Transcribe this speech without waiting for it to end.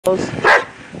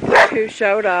Who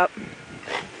showed up.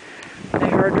 They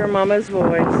heard their mama's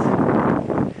voice.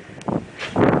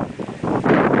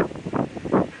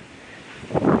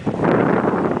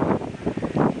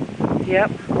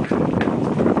 Yep.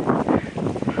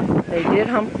 They did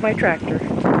hump my tractor.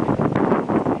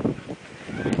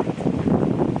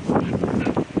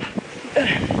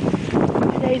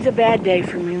 Today's a bad day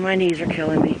for me. My knees are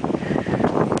killing me.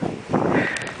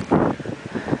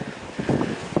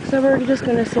 So we're just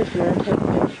going to sit here and take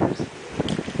pictures.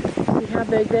 See how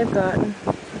big they've gotten.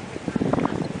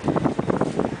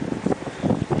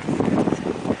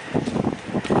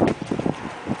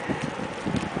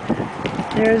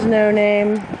 There's No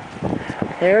Name.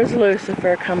 There's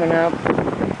Lucifer coming up.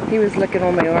 He was licking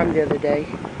on my arm the other day.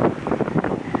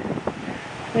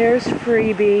 There's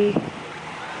Freebie.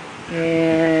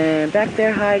 And back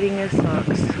there hiding his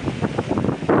socks.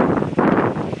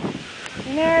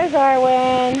 And there's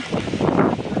Arwen.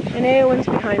 And Eowyn's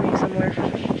behind me somewhere.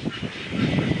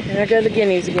 And there go the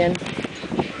guineas again.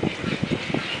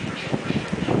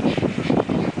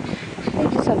 They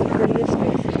just have the prettiest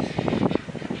faces.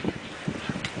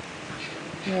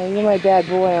 Yeah, you're my bad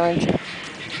boy, aren't you?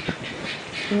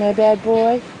 You my bad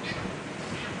boy?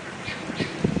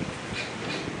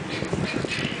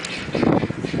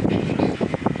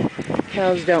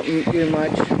 Cows don't do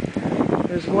much.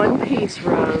 There's one piece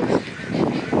rose.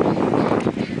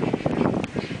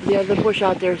 The other bush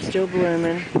out there is still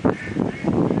blooming.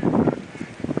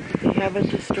 They haven't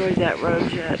destroyed that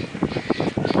rose yet.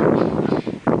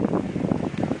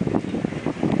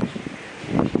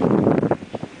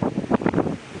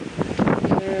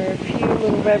 There are a few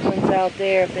little red ones out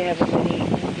there if they haven't been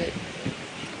eaten. But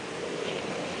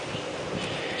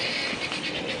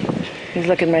he's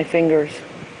licking my fingers.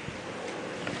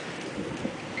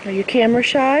 Are you camera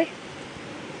shy?